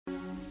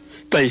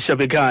Xesha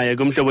bekhaya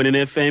kumhlobo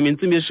ne-FM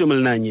intsimbi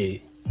ye-11.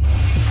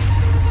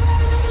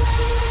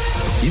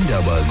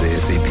 Indaba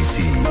ze-SABC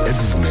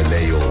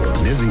ezizimeleyo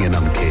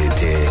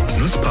nezingenamkhethe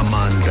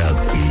nosiphamandla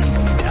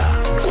kwinda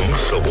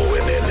umhlobo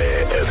wenene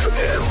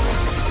FM.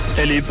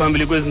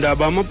 Eliphambili kwezi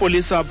ndaba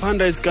amapolisa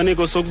aphanda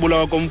isiganeko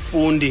sokubulawa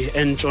komfundi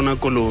eNtshona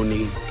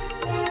Koloni.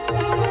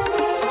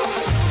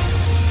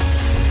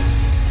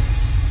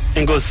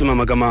 Enkosi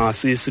mama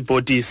Kamasi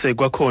sipotise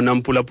kwakhona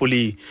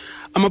mpulapuli.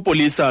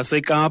 Amapolisa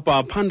aseKapa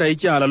aphanda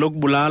ityala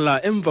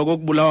lokubulala emva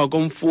kokubulawa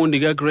komfundi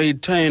ka-grade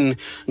 10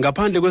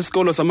 ngaphandle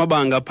kwesikolo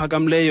samabanga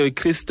aphakamileyo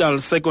iCrystal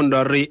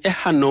Secondary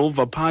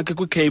eHanover Park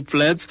kwi-Cape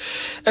Flats.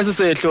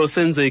 Esisehlo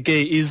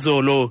senzeke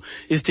izolo.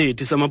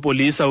 Isithethi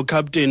samapolisa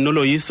uCaptain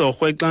Noloyiso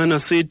Rhwexana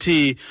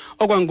sithi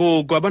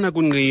okwangoku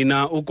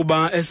abanakungqina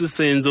ukuba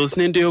esisenzo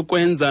sinento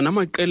yokwenza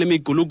namaqela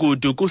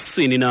emigulukudu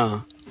kusini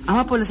na.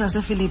 Amapolisa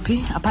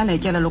asePhilippi aphanda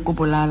ityala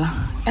lokubulala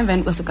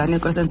emveni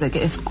kwesiganeko esenzeke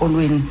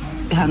esikolweni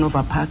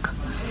eHanover Park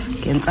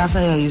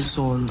ngentsasa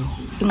yayizolo.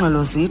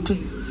 Ingxelo zithi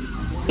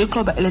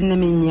ixhoba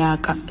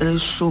elineminyaka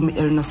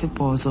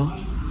 18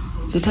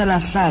 lithe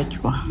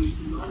lahlatywa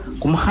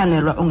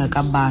ngumrhanelwa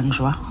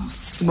ongekabanjwa.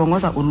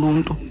 Sibongoza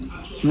uluntu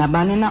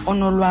nabani na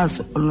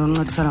onolwazi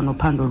oluncedisana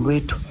nophando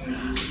lwethu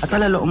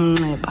atsalele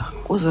umnxeba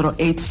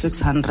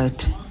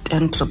ku-08600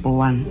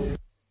 10111.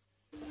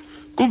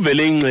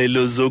 Kuvele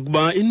ingxelo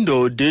zokuba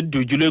indoda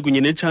edutyulwe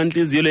kunye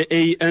netshantliziyo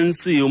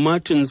le-ANC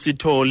uMartin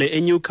Sithole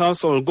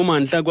eNewcastle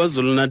kumantla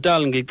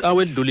KwaZulu-Natal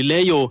ngecawe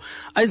edlulileyo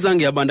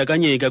ayizange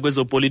yabandakanyeka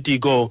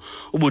kwezopolitiko.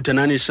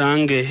 uButhanani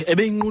Shange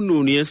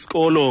ebeyinqununu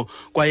yesikolo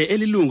kwaye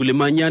elilungu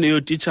lemanyano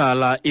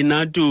yootitshala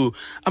inatu.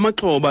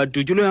 Amaxhoba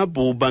adutyulwe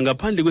abhubha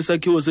ngaphandle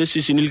kwesakhiwo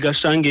seshishini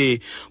likaShange.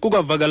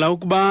 Kukwavakala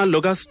ukuba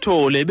lo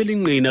kaSithole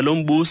ebelingqina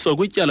lombuso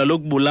kwityala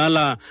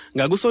lokubulala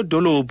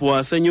ngakusodolophu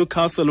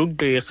waseNewcastle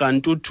uGqirha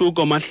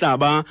Ntuthuko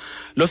Mahlaba.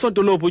 Lo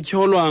sodolophu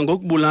utyholwa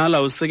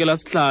ngokubulala usekela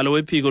sihlalo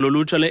wephiko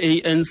lolutsha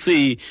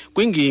le-ANC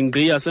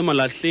kwingingqi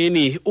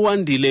yasemalahleni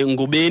uandile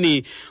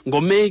Ngubeni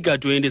ngoMeyi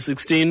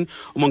ka-2016.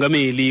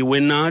 Umongameli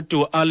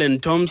wenatu Alan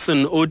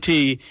Thompson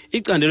uthi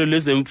icandelo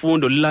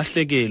lezemfundo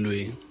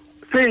lilahlekelwe.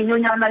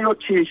 Siyinyunyana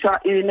yothisha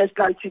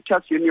i-National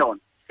Teachers Union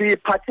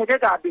siphatheke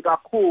kabi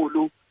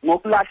kakhulu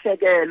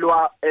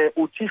ngokulahlekelwa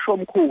uthisha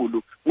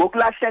omkhulu,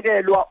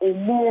 ngokulahlekelwa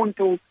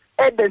umuntu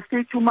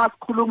ebesithi uma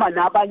sikhuluma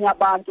nabanye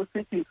abantu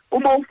sithi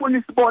uma ufuna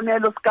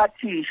isibonelo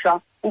sikathisha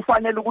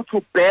ufanele ukuthi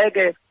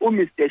ubheke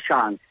uMr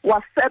Shange.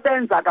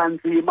 Wasebenza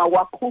kanzima,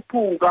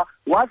 wakhuphuka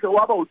waze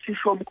waba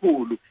uthisha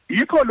omkhulu.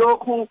 Yikho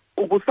lokhu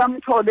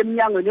ubusamthola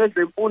eminyangweni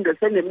yezemfundo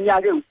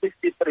seneminyaka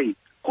ewu-63.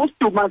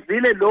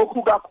 Kusidumazile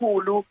lokhu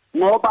kakhulu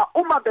ngoba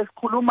uma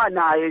besikhuluma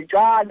naye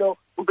njalo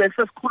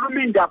bese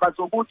sikhuluma indaba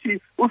zokuthi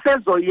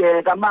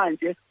usezoyeka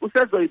manje,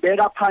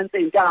 usezoyibeka phansi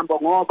intambo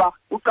ngoba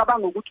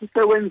ucabanga ukuthi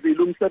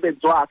usewenzile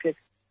umsebenzi wakhe.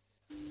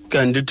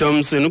 Kanti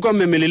Thompson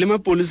ukwamemelela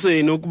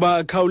emapoliseni ukuba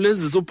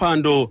akhawulezise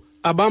uphando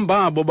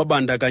abambabo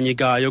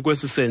babandakanyekayo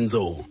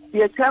kwesisenzo.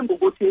 Siyethemba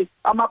ukuthi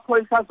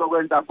amaphoyisa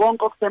azokwenza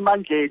konke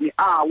okusemandleni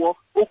awo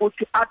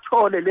ukuthi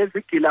athole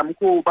lezi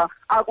gilamkhuba,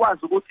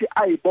 akwazi ukuthi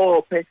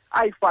ayibophe,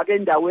 ayifake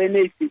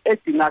endaweni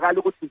edingakala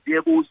ukuthi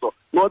ziye kuzo.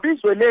 Ngoba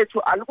izwe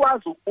lethu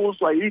alikwazi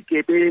ukubuzwa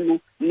yigebengu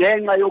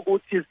ngenxa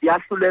yokuthi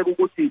ziyahluleka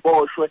ukuthi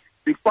iboshwe,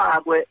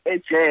 zifakwe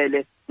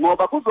ejele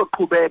ngoba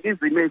kuzoqhubeka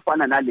izimo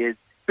ezifana nalezi.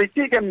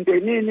 Sithi-ke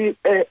mndenini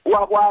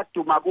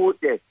wakwaduma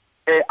kude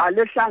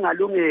alehlanga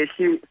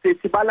lungehli,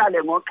 sithi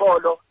balale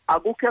ngoxolo,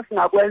 akukho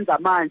esingakwenza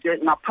manje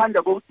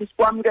ngaphandle kokuthi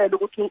sikwamukele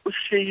ukuthi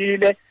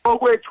ushiyile.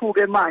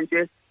 Okwethu-ke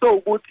manje so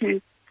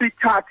ukuthi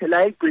sithathe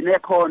la igcine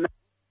khona.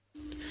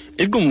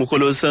 Iqumrhu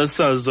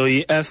losasazo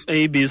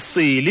i-SABC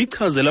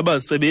lichazela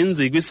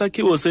abasebenzi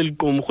kwisakhiwo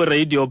seliqumrhu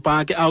Radio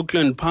Park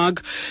Auckland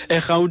Park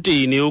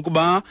eGauteng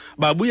ukuba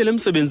babuyele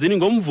emsebenzini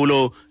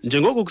ngomvulo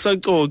njengoko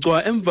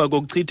kusacocwa emva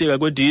kokuchitheka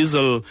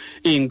kwediesel.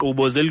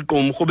 Iinkqubo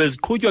zeliqumrhu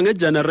beziqhutywa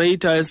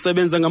ngegenerator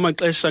esebenza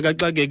ngamaxesha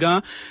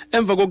kaxakeka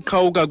emva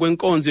kokuqhawuka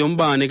kwenkonzo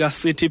yombane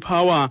kaCity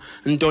Power,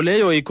 nto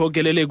leyo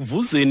ikhokelele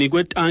ekuvuzeni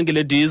kwetanki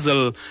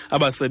lediesel.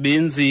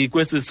 Abasebenzi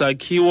kwesi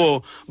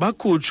sakhiwo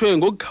bakhutshwe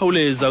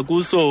ngokukhawuleza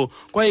kuso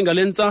kwaye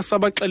ngale ntsasa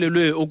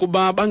baxelelwe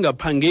ukuba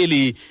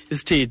bangaphangeli.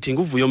 Isithethi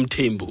nguVuyo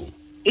Mthembu.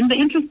 In the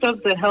interest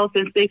of the health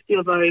and safety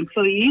of our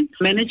employees,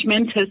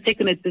 management has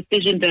taken a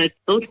decision that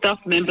those staff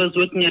members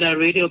working at our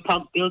Radio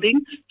Park building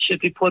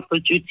should report for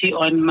duty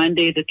on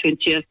Monday, the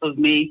 20th of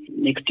May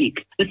next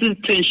week. This is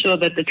to ensure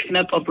that the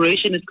cleanup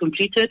operation is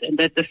completed and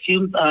that the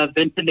fumes are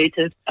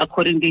ventilated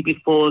accordingly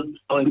before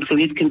our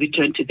employees can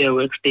return to their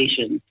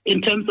workstations.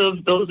 In terms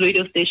of those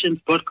radio stations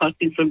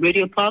broadcasting from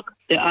Radio Park,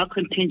 there are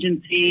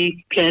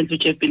contingency plans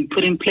which have been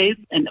put in place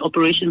and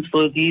operations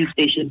for these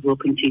stations will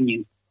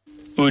continue.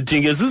 Uthi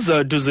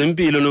ngezizathu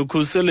zempilo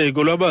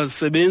nokhuseleko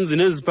lwabasebenzi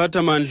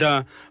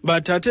neziphathamandla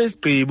bathathe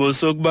isigqibo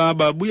sokuba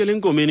babuyele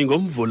enkomeni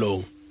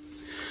ngomvulo.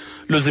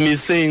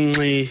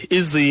 Luzimisenxi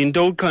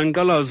izinto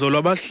uqhankqalazo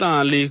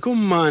lwabahlali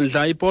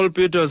kummandla iPaul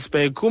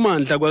Petersburg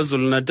kummandla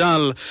kwaZulu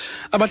Natal.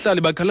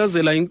 Abahlali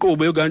bakhalazela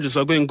inkqubo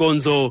yokuhanjiswa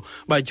kwenkonzo,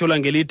 batyhola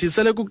ngelithi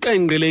sele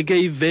kuqengqeleke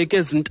iveki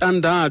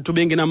ezintandathu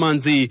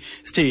bengenamanzi.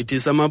 Isithethi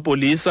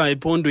samapolisa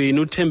ephondweni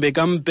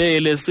uThembeka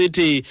Mpele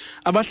sithi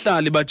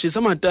abahlali batshisa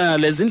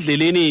amatayala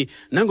ezindleleni,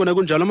 nangona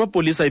kunjalo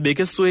amapolisa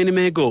ibeke esweni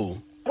imeko.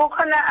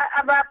 Kukhona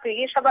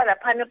ababhikisha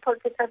abalaphana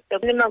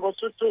ePolitersburg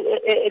nimangosuthu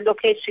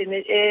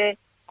location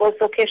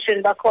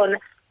location bakhona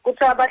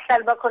kuthi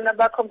abahlali bakhona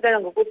bacomplain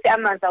ngokuthi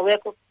amanzi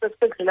awekho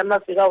sesidlula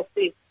amaviki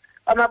awusika.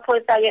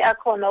 Amaphoyisa ke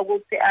akhona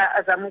ukuthi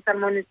azame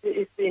ukumonitor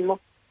isimo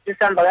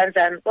sisihamba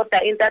kanjani,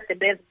 kodwa into ade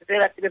benze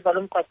bekathi bevala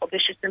umgwaqo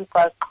beshisa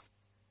imigwaqo.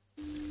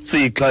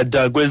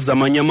 Sixhada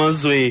kwezamanye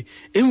amazwe,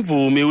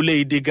 imvumi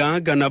uLady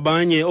Gaga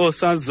nabanye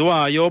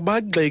osaziwayo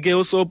bagxeke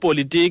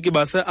osopolitiki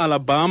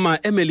base-Alabama,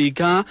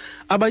 eMelika,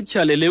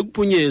 abatyhalele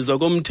ukuphunyezwa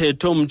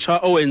komthetho omtsha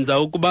owenza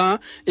ukuba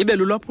ibe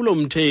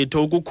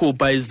lulwaphulo-mthetho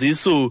ukukhupha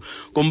izisu.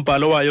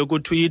 Kumbhalo wayo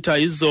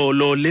kuTwitter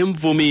izolo, le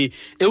mvumi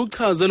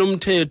ewuchaze lo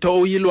mthetho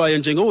oyilwayo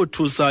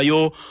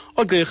njengowothusayo.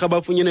 Oogqirha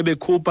bafunyene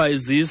bekhupha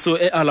izisu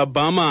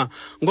e-Alabama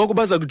ngoku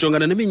baza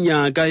kujongana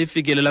neminyaka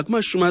efikelela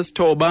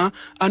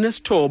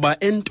kuma-99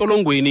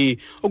 entolongweni.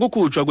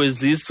 Ukukhutshwa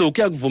kwezisu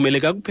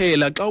kuyakuvumeleka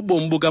kuphela xa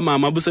ubomi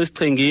bukamama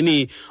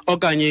busesichengeni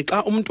okanye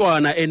xa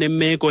umntwana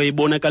enemeko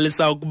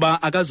ebonakalisa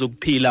ukuba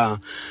akazukuphila.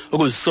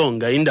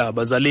 Ukuzisonga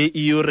indaba zale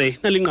iyure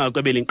nalinqaku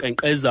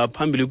ebelinkqenkqeza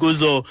phambili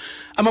kuzo.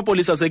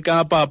 Amapolisa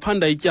aseKapa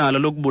aphanda ityala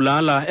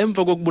lokubulala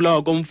emva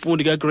kokubulawa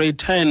komfundi kagrade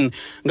 10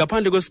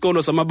 ngaphandle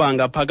kwesikolo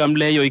samabanga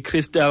aphakamileyo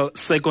iCrystal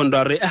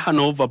Secondary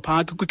eHanover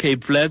Park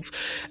kwiCape Flats.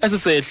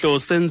 Esisehlo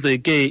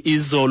senzeke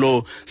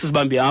izolo.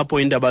 Sisibambi apho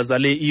indaba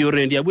zale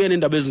iyure. Ndiyabuya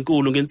nendaba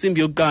ezinkulu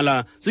ngentsimbi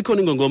yokuqala,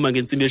 zikhona ingongoma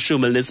ngentsimbi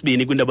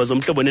ye-12 kwindaba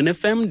zomhlobo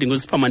neNFM.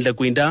 Ndingusiphamandla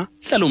Gwinda,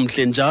 hlala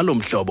umhle njalo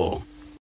mhlobo.